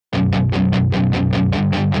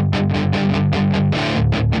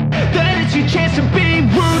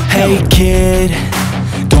Hey kid,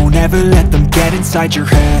 don't ever let them get inside your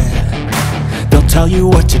head. They'll tell you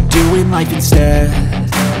what to do in life instead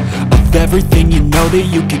of everything you know that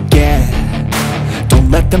you could get. Don't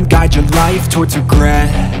let them guide your life towards regret.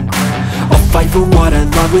 I'll fight for what I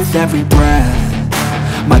love with every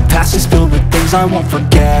breath. My past is filled with things I won't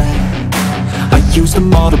forget. I use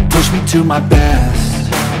them all to push me to my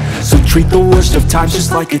best. So treat the worst of times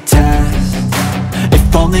just like a test.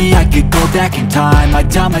 If only I could go back in time,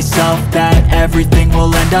 I'd tell myself that everything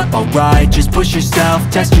will end up alright. Just push yourself,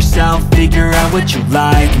 test yourself, figure out what you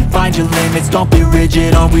like, and find your limits, don't be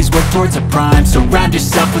rigid, always work towards a prime. Surround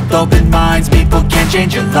yourself with open minds, people can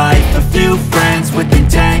change your life. A few friends with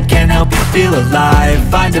intent can help you feel alive.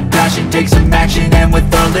 Find a passion, take some action, and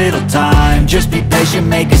with a little time, just be patient,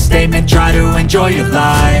 make a statement, try to enjoy your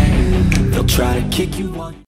life. They'll try to kick you